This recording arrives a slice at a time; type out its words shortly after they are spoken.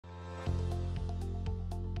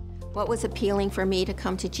What was appealing for me to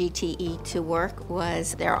come to GTE to work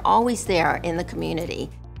was they're always there in the community.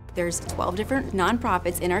 There's 12 different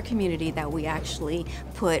nonprofits in our community that we actually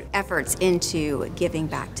put efforts into giving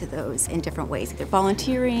back to those in different ways, either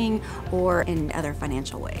volunteering or in other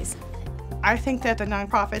financial ways. I think that the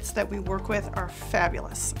nonprofits that we work with are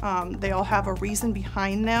fabulous. They all have a reason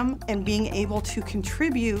behind them, and being able to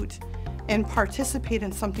contribute and participate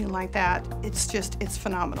in something like that, it's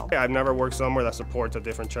phenomenal. I've never worked somewhere that supports a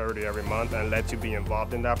different charity every month and lets you be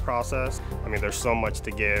involved in that process. I mean, there's so much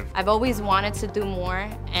to give. I've always wanted to do more,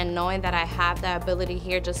 and knowing that I have that ability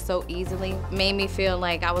here just so easily made me feel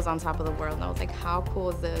like I was on top of the world. And I was like, how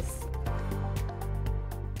cool is this?